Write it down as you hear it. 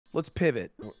Let's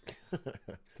pivot.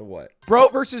 To what? Bro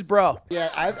versus bro. Yeah,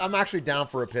 I'm actually down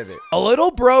for a pivot. A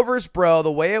little bro versus bro.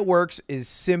 The way it works is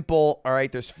simple. All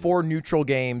right, there's 4 neutral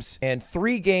games and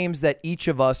 3 games that each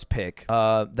of us pick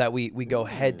that we go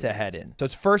head to head in. So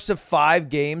it's first of 5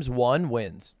 games, 1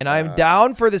 wins. And I'm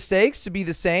down for the stakes to be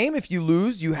the same. If you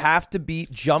lose, you have to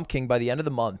beat Jump King by the end of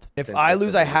the month. If I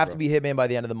lose, I have to beat Hitman by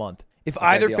the end of the month. If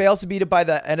either fails to beat it by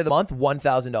the end of the month,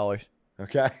 $1,000.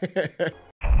 Okay.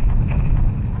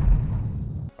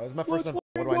 That was my first one.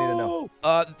 What do I need to know?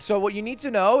 So what you need to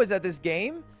know is that this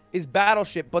game is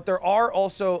Battleship, but there are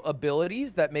also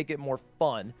abilities that make it more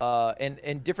fun.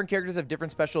 And different characters have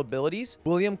different special abilities.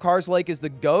 William Carslake is the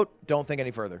GOAT. Don't think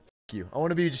any further. You. I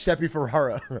want to be Giuseppe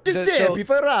Ferrara. Giuseppe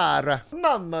Ferrara.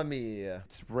 Mamma mia.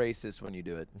 It's racist when you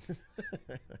do it.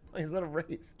 Wait, is that a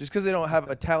race? Just because they don't have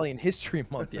Italian History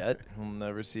Month yet. We'll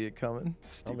never see it coming.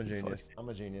 I'm a genius. I'm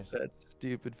a genius. That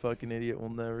stupid fucking idiot will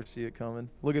never see it coming.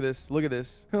 Look at this. Look at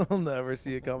this. He'll never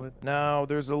see it coming. Now,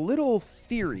 there's a little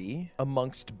theory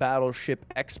amongst Battleship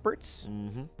experts.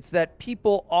 It's that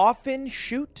people often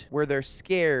shoot where they're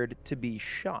scared to be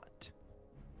shot.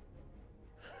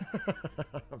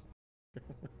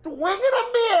 Swing and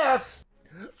a miss!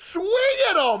 Swing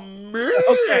and a miss!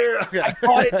 Okay, I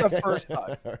caught it the first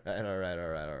time. All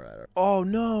right. Oh,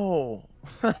 no.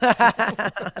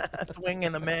 Swing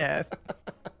and a miss.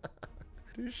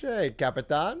 Touché,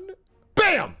 Capitan.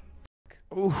 Bam!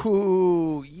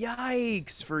 Ooh,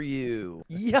 yikes for you.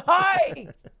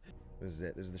 Yikes! This is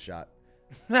it. This is the shot.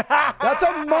 That's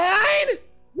a mine?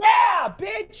 Yeah,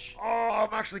 bitch! Oh,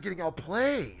 I'm actually getting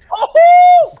outplayed.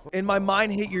 Oh! And my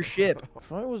mind hit your ship. If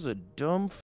I was a dumb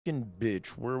fucking bitch,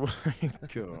 where would I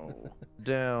go?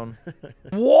 Down.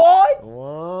 What?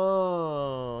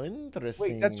 Whoa,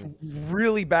 interesting. Wait, that's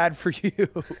really bad for you.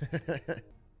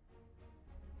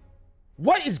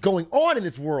 What is going on in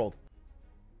this world?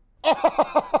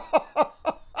 Oh,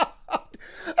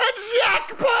 a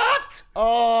jackpot!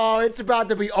 Oh, it's about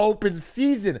to be open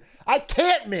season. I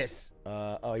can't miss.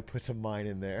 Oh, he puts a mine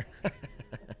in there.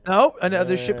 No,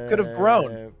 another ship could have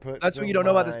grown. That's what you don't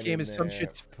know about this game is some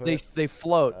shits, they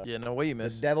float. Yeah, no way you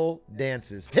miss. The devil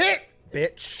dances. Hit,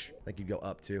 bitch. I think you go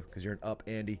up too, because you're an up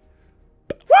Andy.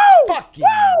 Woo! Fucking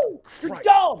Woo! Christ. You're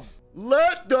dumb.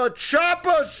 Let the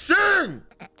chopper sing!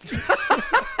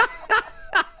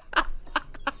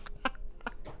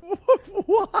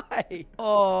 Why?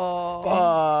 Oh.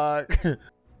 Fuck.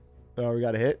 Oh, we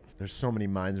got a hit. There's so many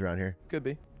mines around here. Could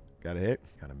be. Got a hit.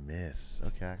 Got a miss.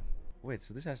 Okay. Wait,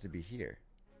 so this has to be here.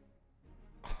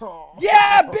 Oh.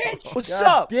 Yeah, bitch! What's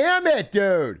God up? Damn it,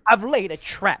 dude! I've laid a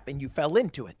trap and you fell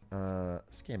into it.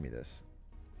 Scan me this.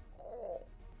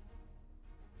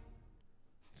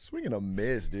 Swing and a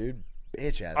miss, dude.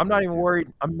 Bitch ass. I'm not even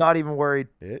worried. I'm not even worried.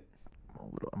 Hit.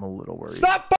 I'm a little worried.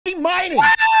 Stop fucking mining!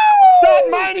 Wow!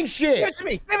 Stop mining shit! Give it to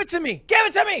me! Give it to me! Give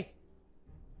it to me!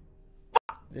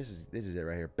 This is it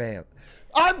right here. Bam.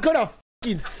 I'm gonna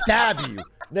fucking stab you.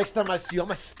 Next time I see you, I'm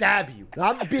gonna stab you.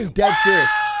 I'm being dead serious.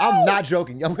 I'm not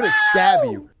joking. I'm gonna stab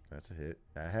you. That's a hit.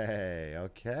 Hey,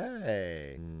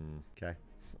 okay. Okay.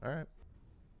 All right.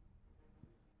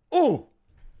 Oh!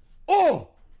 Oh!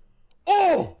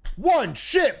 Oh! One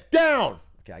ship down!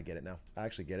 Okay, I get it now. I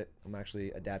actually get it. I'm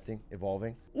actually adapting,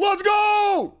 evolving. Let's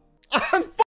go! I'm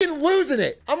fucking losing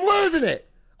it. I'm losing it.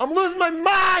 I'm losing my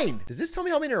mind. Does this tell me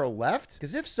how many are left?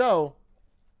 Because if so...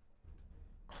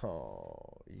 Oh,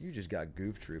 you just got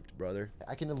goof trooped, brother.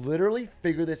 I can literally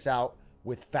figure this out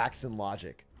with facts and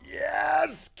logic.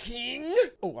 Yes, king.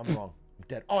 Oh, I'm wrong. I'm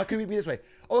dead. Oh, it could be this way.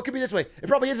 Oh, it could be this way. It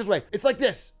probably is this way. It's like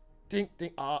this. Ding,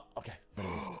 ding. Okay.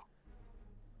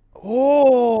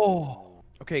 Oh.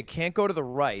 Okay, can't go to the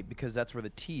right because that's where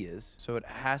the T is. So it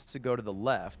has to go to the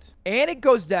left. And it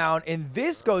goes down, and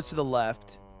this goes to the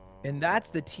left. And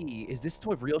that's the T. Is this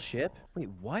a real ship? Wait,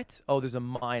 what? Oh, there's a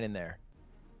mine in there.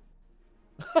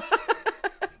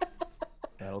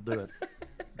 That'll do it.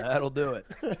 That'll do it.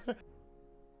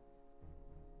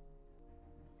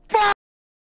 Fuck!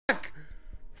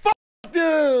 Fuck,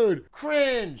 dude!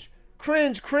 Cringe!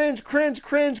 Cringe, cringe, cringe,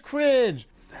 cringe, cringe.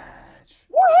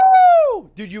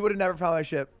 Woohoo! Dude, you would have never found my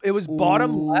ship. It was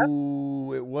bottom left.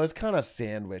 Ooh, it was kind of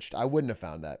sandwiched. I wouldn't have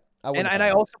found that. And I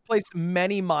also placed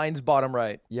many mines bottom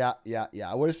right. Yeah.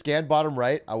 I would have scanned bottom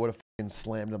right. I would have fucking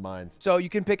slammed the mines. So you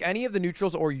can pick any of the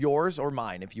neutrals or yours or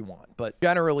mine if you want. But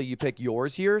generally, you pick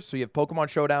yours here. So you have Pokemon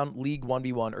Showdown, League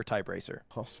 1v1, or Type Racer.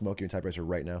 I'll smoke you in Type Racer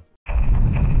right now.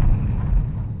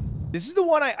 This is the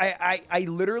one I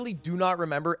literally do not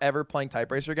remember ever playing Type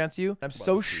Racer against you. I'm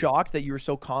so shocked that you were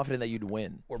so confident that you'd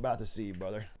win. We're about to see,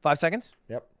 brother. 5 seconds.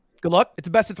 Yep. Good luck. It's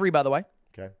a best of 3, by the way.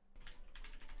 Okay.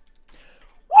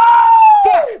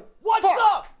 Woo! Fuck! What's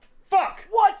up?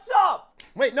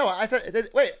 Wait, no, I said, it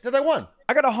says I won.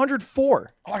 I got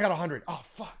 104. Oh, I got 100. Oh,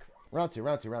 fuck. Round two.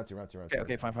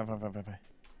 Okay, fine.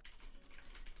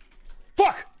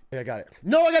 Fuck! Yeah, I got it.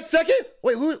 No, I got second?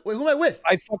 Wait, who am I with?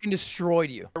 I fucking destroyed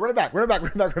you. Run it back. I'm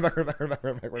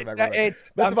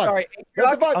sorry.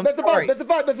 Best of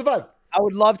five. I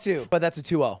would love to, but that's a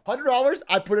 2-0. $100,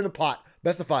 I put in a pot.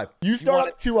 Best of five. You start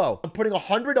up 2-0. I'm putting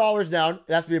 $100 down.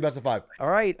 It has to be a best of five. All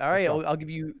right. I'll give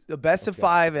you a best of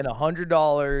 5 and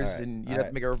 $100, and you'd have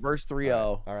to make a reverse 3-0.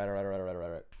 All right.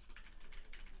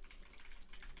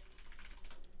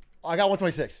 I got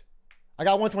 126.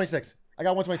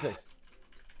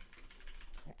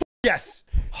 Yes.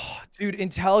 Dude,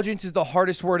 intelligence is the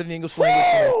hardest word in the English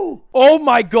language. Oh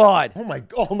my god. Oh my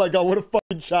god, what a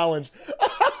fucking challenge.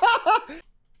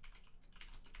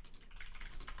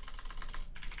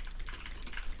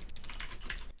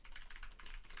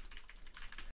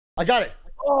 I got it.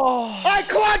 Oh. I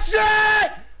clutched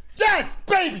it! Yes,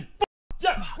 baby.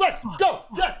 Yes, let's go.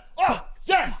 Yes. Oh,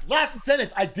 yes. Last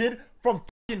sentence I did from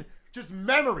fucking just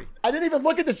memory. I didn't even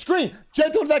look at the screen.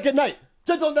 Gentle that good night.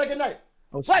 I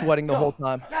was sweating the whole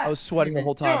time.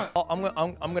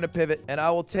 I'm gonna pivot, and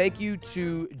I will take you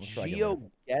to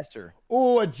GeoGuessr.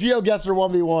 Ooh, a GeoGuessr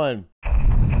 1v1.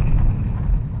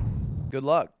 Good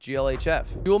luck,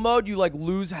 GLHF. Dual mode, you like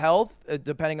lose health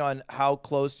depending on how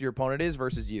close your opponent is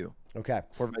versus you. Okay.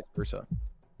 Or vice versa.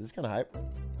 This is kind of hype.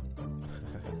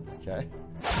 Okay.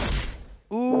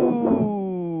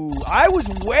 Ooh, I was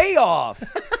way off.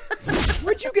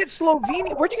 Where'd you get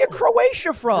Slovenia? Where'd you get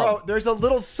Croatia from? Bro, there's a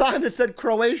little sign that said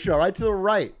Croatia right to the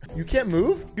right. You can't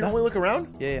move? You can only look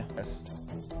around? Yeah. Yes.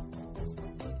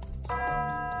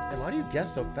 And why do you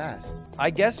guess so fast? I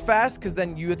guess fast because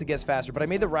then you have to guess faster, but I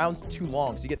made the rounds too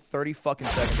long, so you get 30 fucking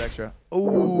seconds extra.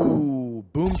 Ooh,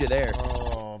 boomed you there.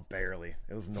 Oh, barely.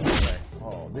 It was no way.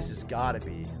 Oh, this has got to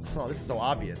be. Oh, this is so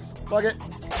obvious. Fuck it.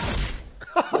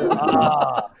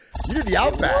 You did the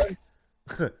Outback.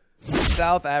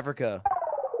 South Africa.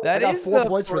 That I got is 4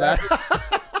 points for that.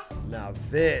 Now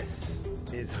this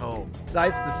is home.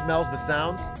 Sights, the smells, the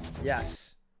sounds.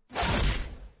 Yes.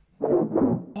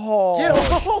 Oh, get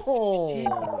home.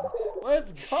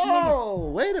 Let's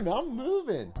go. Wait a minute, I'm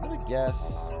moving. I'm gonna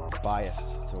guess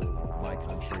biased to my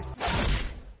country.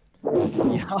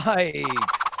 Yikes.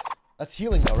 That's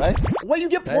healing though, right? Wait, you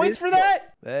get points for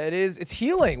that? That is, it's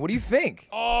healing. What do you think?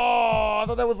 Oh, I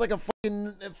thought that was like a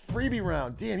fucking freebie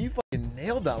round. Damn, you fucking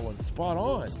nailed that one spot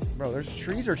on. Bro, there's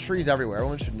trees everywhere.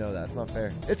 Everyone should know that. It's not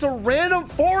fair. It's a random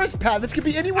forest path. This could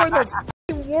be anywhere in the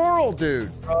fucking world,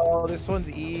 dude. Oh, this one's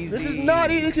easy. This is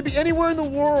not easy. It could be anywhere in the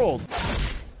world.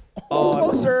 Oh,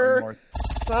 closer.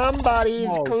 Somebody's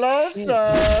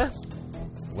closer.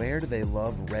 Where do they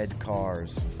love red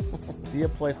cars? See a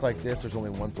place like this, there's only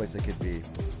one place it could be.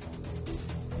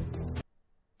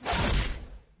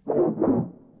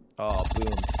 Oh,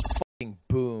 boomed. Fucking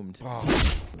boomed.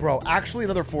 Oh, bro, actually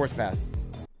another forest path.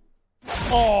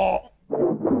 Oh!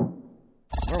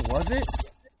 Where was it?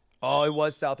 Oh, it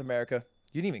was South America.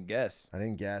 You didn't even guess. I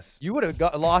didn't guess. You would have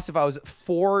lost if I was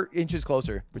 4 inches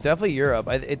closer. But definitely Europe.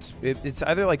 It's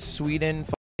either like Sweden,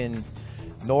 fucking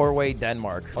Norway,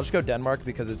 Denmark. I'll just go Denmark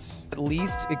because it's at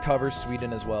least it covers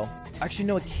Sweden as well. Actually,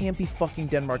 no, it can't be fucking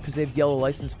Denmark because they have yellow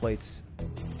license plates.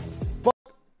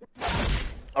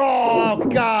 Oh,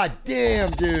 god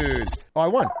damn, dude. Oh, I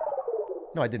won.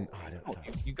 No, I didn't. Oh, I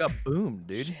didn't. You got boomed,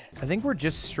 dude. I think we're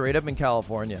just straight up in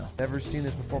California. Never seen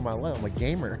this before in my life. I'm a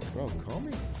gamer. Bro, call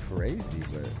me crazy,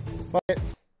 but...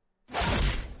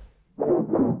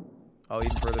 Oh,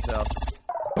 even further south.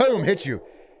 Boom, hit you.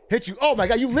 Hit you. Oh my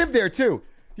god, you live there too.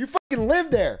 You fucking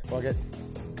live there. Fuck it.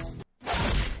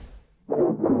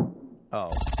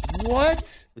 Oh.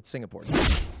 What? It's Singapore.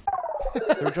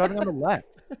 They're driving on the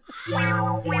left. Woo!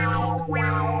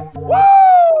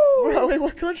 Bro, wait,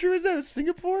 what country was that?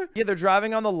 Singapore? Yeah, they're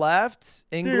driving on the left.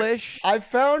 English. Dude, I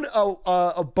found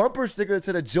a bumper sticker that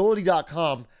said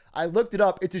agility.com. I looked it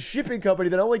up. It's a shipping company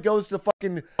that only goes to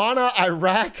fucking Ghana,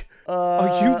 Iraq,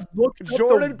 you looked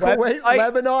Jordan, Kuwait, website?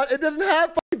 Lebanon. It doesn't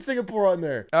have fucking Singapore on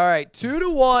there. All right,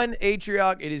 2-1,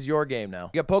 Atrioc. It is your game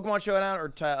now. You got Pokemon Showdown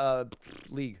or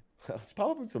League? Let's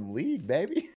pop up in some League,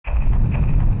 baby.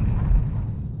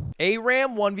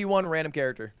 ARAM 1v1 random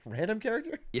character. Random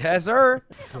character? Yes, sir.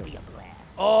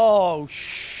 Oh,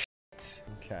 shit.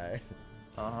 Okay.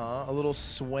 A little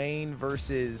Swain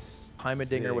versus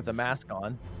Heimerdinger with a mask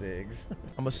on. Ziggs.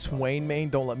 I'm a Swain main.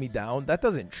 Don't let me down. That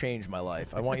doesn't change my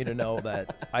life. I want you to know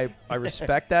that I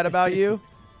respect that about you,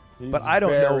 but I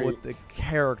don't know what the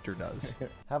character does.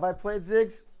 Have I played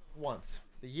Ziggs? Once.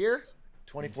 The year?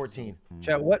 2014.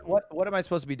 Chat, what am I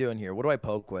supposed to be doing here? What do I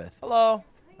poke with? Hello.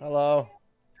 Hello.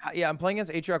 Yeah, I'm playing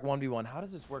against Atrioc 1v1. How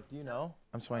does this work? Do you know?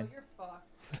 I'm swaying. Oh, you're fucked.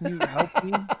 Can you help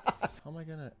me? How am I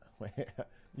gonna... Wait,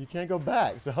 you can't go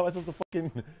back. So how am I supposed to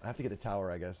fucking... I have to get the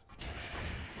tower, I guess.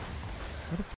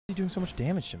 Why the f are you doing so much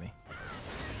damage to me?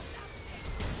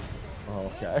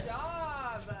 Oh, okay. Good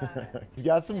job. You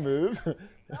got some moves.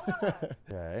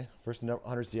 Okay. First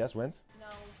 100 CS wins. No.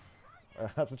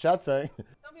 That's what chat's saying.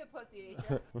 Don't be a pussy,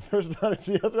 Asia. First 100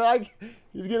 CS, like,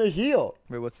 he's gonna heal.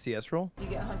 Wait, what's CS roll? You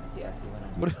get 100 CS, you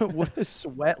win. What a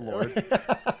sweat lord.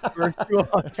 First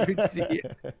 200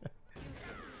 CS.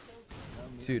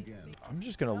 Dude, I'm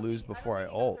just gonna lose before I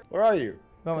ult. Where are you?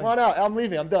 Come on out. I'm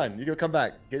leaving. I'm done. You go come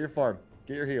back. Get your farm.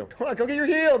 Get your heal. Come on, go get your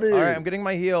heal, dude. All right, I'm getting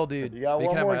my heal, dude. You got But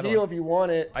one can more have my heal other if you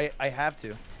want it. one. I have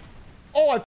to. Oh,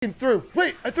 I fucking threw.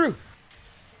 Wait, I threw.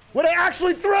 What I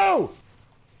actually threw.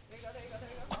 There you go, there you go, there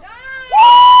you go.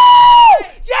 Woo!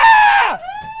 Yeah!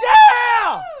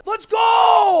 Yeah! Let's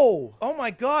go! Oh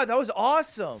my god, that was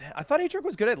awesome. I thought Atrioc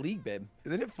was good at League, babe.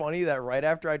 Isn't it funny that right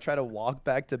after I try to walk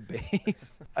back to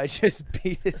base, I just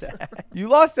beat his ass? You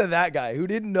lost to that guy who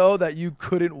didn't know that you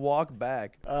couldn't walk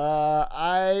back.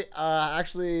 I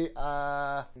actually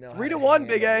know 3-1,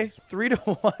 Big A.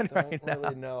 3-1 right now. Don't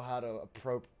really know how to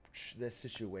approach this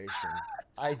situation.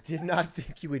 I did not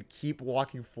think you would keep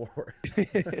walking forward.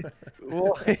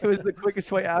 Well, it was the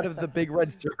quickest way out of the big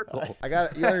red circle.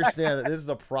 You understand that this is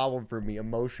a problem for me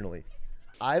emotionally.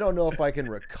 I don't know if I can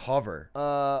recover.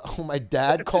 My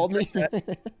dad called me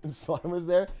and Slime was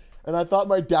there, and I thought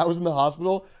my dad was in the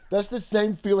hospital. That's the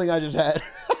same feeling I just had.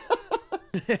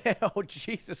 Oh,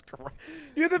 Jesus Christ.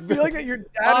 You have the feeling that your dad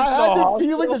is I in had the the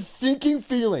feeling, the sinking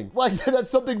feeling. Like that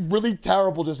something really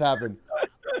terrible just happened.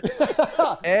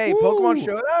 Hey, Woo. Pokemon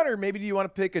Showdown, or maybe do you want to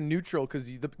pick a neutral? Because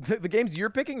the games you're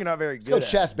picking are not very good.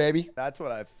 Let's go chess, baby. That's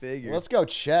what I figured. Let's go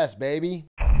chess, baby.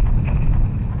 All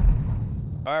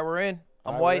right, we're in.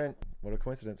 I'm All right, white. we're in. What a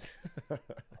coincidence. All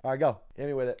right, go. Hit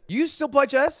me with it. You still play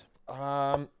chess?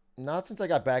 Not since I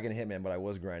got back in Hitman, but I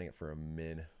was grinding it for a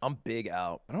min. I'm big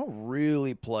out. I don't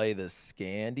really play the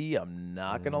Scandi. I'm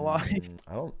not going to lie.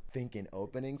 I don't think in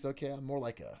openings, okay? I'm more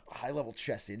like a high-level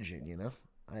chess engine, you know?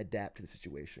 I adapt to the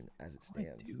situation as it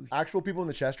stands. Actual people in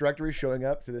the chess directory showing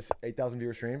up to this 8,000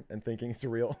 viewer stream and thinking it's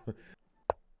real.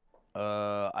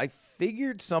 I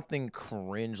figured something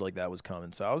cringe like that was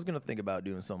coming, so I was going to think about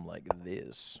doing something like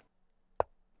this.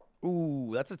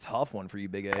 Ooh, that's a tough one for you,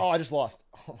 Big A. Oh, I just lost.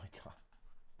 Oh, my God.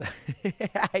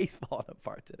 He's falling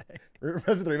apart today.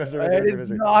 Best of three, best of three, It is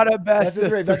not a best of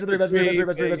three. best of three, best of three,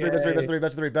 best of three, best of three, best of three,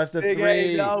 best of three, best of three,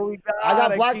 best of three. I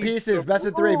got black pieces. Best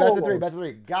of three, best of three, best of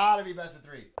three. Gotta be best of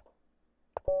three.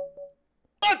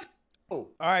 Let's go.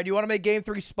 All right, do you want to make game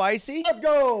 3 spicy? Let's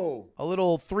go. A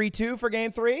little 3-2 for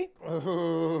game 3?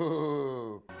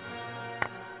 Ooh.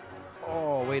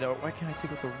 Oh, wait, why can't I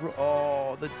take out the...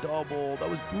 Oh, the double. That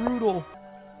was brutal.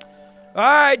 All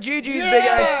right, GG's, Big A.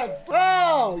 Yes!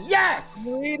 Oh, yes!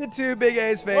 3-2, Big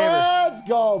A's favor. Let's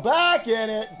go. Back in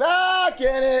it. Back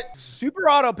in it. Super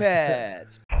Auto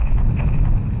Pets.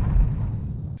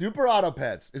 Super Auto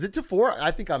Pets. Is it to 4?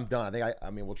 I think I'm done. I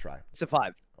mean, we'll try. It's a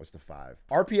 5. Oh, it's to 5.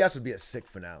 RPS would be a sick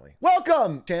finale.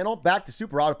 Welcome, channel. Back to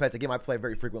Super Auto Pets, a game I play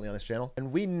very frequently on this channel.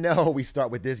 And we know we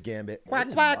start with this gambit.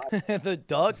 Quack, quack. The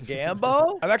Duck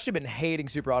Gambo? I've actually been hating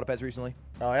Super Auto Pets recently.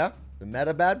 Oh, yeah? The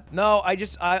meta bad? No,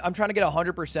 I'm trying to get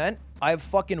 100%. I have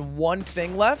fucking one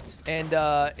thing left, and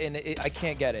I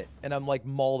can't get it. And I'm like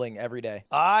mauling every day.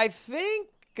 I think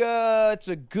it's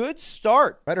a good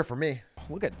start. Better for me.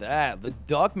 Look at that. The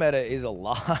duck meta is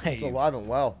alive. It's alive and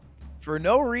well. For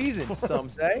no reason, some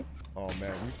say. Oh,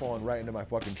 man. You falling right into my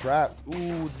fucking trap.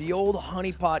 Ooh, the old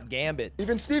honeypot gambit.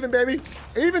 Even Steven, baby.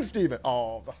 Even Steven.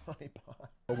 Oh, the honeypot.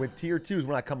 But with tier 2s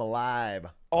when I come alive.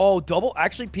 Oh, double.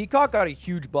 Actually, Peacock got a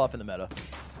huge buff in the meta.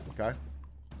 Okay.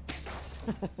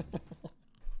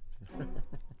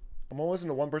 I'm gonna listen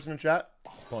to one person in chat.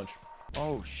 Punch.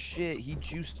 Oh, shit. He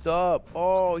juiced up.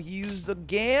 Oh, he used the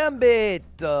gambit.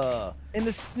 And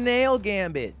the snail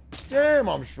gambit. Damn,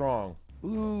 I'm strong.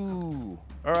 Ooh.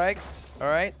 All right. All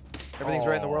right. Everything's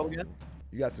right in the world again.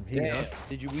 You got some heat, Damn. huh?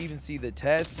 Did you even see the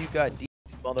test? You got D's,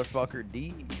 motherfucker,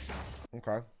 D's.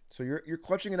 Okay. So you're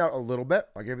clutching it out a little bit.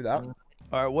 I'll give you that. All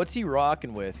right, what's he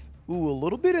rocking with? Ooh, a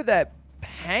little bit of that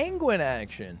penguin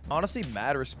action. Honestly,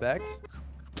 mad respect.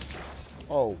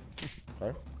 Oh.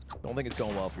 Okay. Don't think it's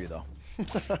going well for you, though.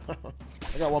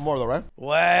 I got one more, though, right?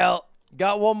 Well,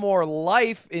 got one more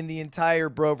life in the entire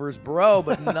Bro vs. Bro,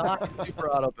 but not Super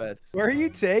Auto Pets. Where are you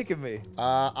taking me?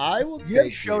 I will You have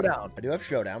take Showdown. I do have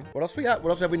Showdown. What else we got? What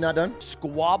else have we not done?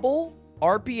 Squabble,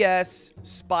 RPS,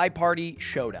 Spy Party,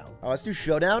 Showdown. Let's do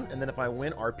Showdown, and then if I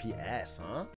win, RPS,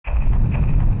 huh?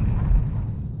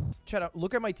 Chad,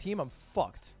 look at my team. I'm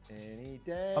fucked. Any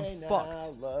day I'm now,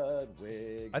 fucked.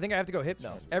 Ludwig. I think I have to go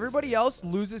Hypno. Everybody else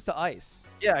loses to ice.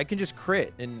 Yeah, I can just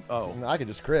crit and I can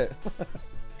just crit.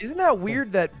 Isn't that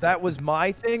weird that that was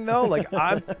my thing though? Like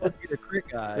I'm supposed to be the crit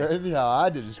guy. Crazy how I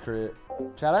did just crit.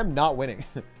 Chad, I'm not winning.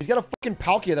 He's got a fucking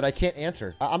Palkia that I can't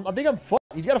answer. I think I'm fucked.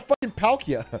 He's got a fucking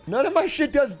Palkia. None of my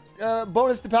shit does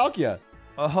bonus to Palkia.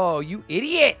 Oh, you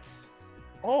idiots!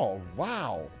 Oh,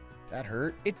 wow. That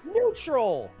hurt. It's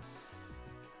neutral.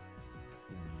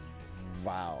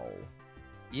 Wow.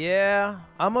 Yeah,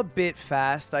 I'm a bit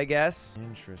fast, I guess.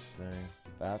 Interesting.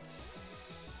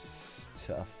 That's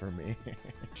tough for me.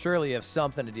 Surely you have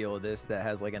something to deal with this that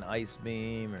has like an ice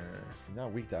beam or... I'm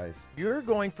not weak to ice. You're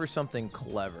going for something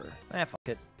clever. Fuck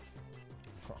it.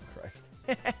 Oh, Christ.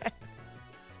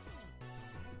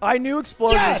 I knew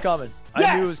explosion was coming.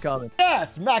 I knew it was coming.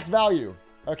 Yes, max value.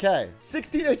 Okay, 4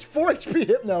 HP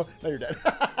Hypno. No, you're dead.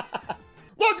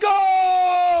 Let's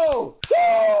go!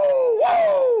 Woo!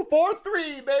 Woo!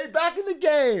 4-3, babe. Back in the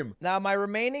game. Now, my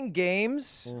remaining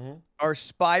games are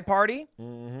Spy Party,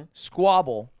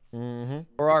 Squabble, or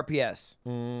RPS.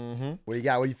 What do you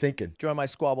got? What are you thinking? Join my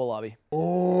Squabble lobby.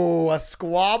 Oh, a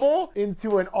squabble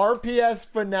into an RPS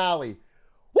finale.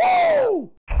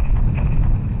 Woo!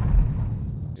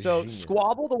 So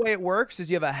Squabble, the way it works is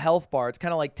you have a health bar. It's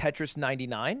kind of like Tetris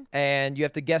 99, and you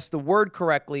have to guess the word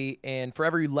correctly. And for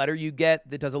every letter you get,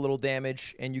 that does a little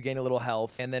damage, and you gain a little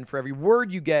health. And then for every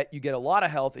word you get a lot of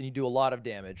health, and you do a lot of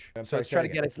damage. I'm So sorry, it's trying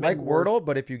to get it's like Wordle,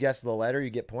 but if you guess the letter, you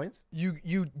get points.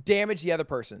 You damage the other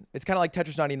person. It's kind of like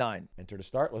Tetris 99. Enter to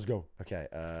start. Let's go. Okay.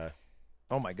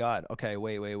 Oh my God. Okay.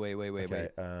 Wait. Okay.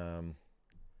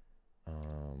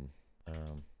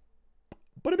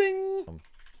 Bada bing.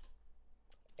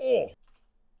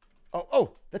 Oh,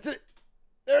 that's it.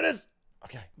 There it is.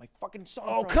 Okay. My fucking song.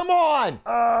 Oh, come on.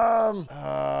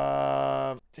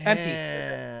 Empty.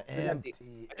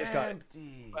 Empty. I just got it.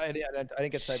 I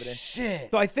didn't get type it in.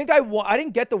 Shit. So I think I won. I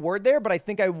didn't get the word there, but I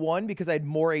think I won because I had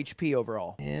more HP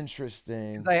overall.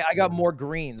 Interesting. I got more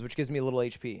greens, which gives me a little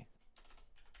HP.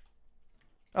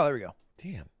 Oh, there we go.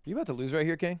 Damn. You about to lose right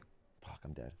here, King? Fuck,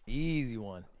 I'm dead. Easy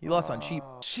one. He lost on cheap.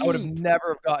 Cheap. I would have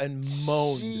never have gotten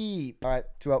moaned. Cheap. All right,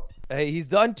 2-0. Hey, he's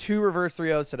done 2 reverse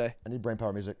 3-0s today. I need brain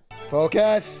power music.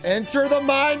 Focus. Enter the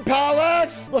mind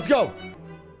palace. Let's go.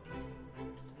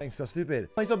 Playing so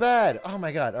stupid. Playing so bad. Oh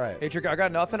my God. All right. Atrioc, I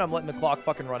got nothing. I'm letting the clock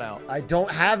fucking run out. I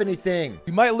don't have anything.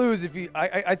 You might lose if you...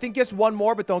 I think guess one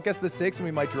more, but don't guess the 6, and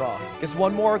we might draw. Guess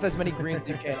one more with as many greens as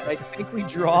you can. I think we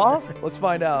draw. Let's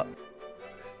find out.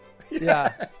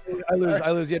 Yeah. I lose.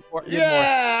 I lose. You had more.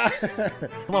 Yeah.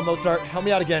 Come on, Mozart. Help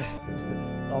me out again.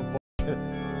 You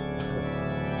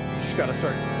just gotta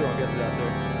start throwing guesses out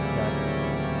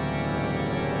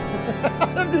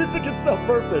there. The music is so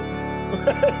perfect.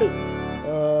 I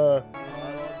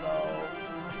don't know.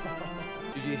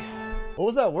 GG. What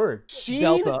was that word? Sheen?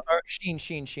 Delta. Or Sheen.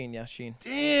 Yeah, Sheen.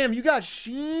 Damn, you got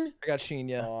Sheen? I got Sheen,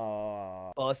 yeah.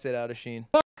 Busted out of Sheen.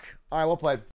 All right, well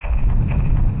played.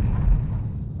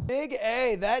 Big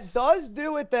A. That does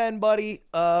do it then, buddy.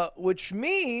 Which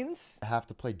means... I have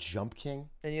to play Jump King?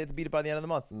 And you have to beat it by the end of the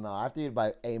month. No, I have to beat it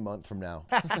by a month from now.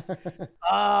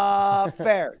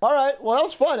 Fair. All right, well, that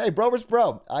was fun. Hey, bro versus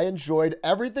bro. I enjoyed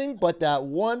everything but that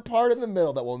one part in the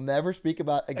middle that we'll never speak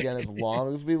about again as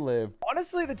long as we live.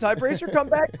 Honestly, the type racer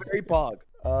comeback, very pog.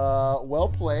 Well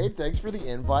played. Thanks for the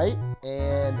invite.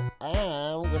 And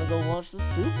I'm going to go watch the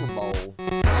Super Bowl.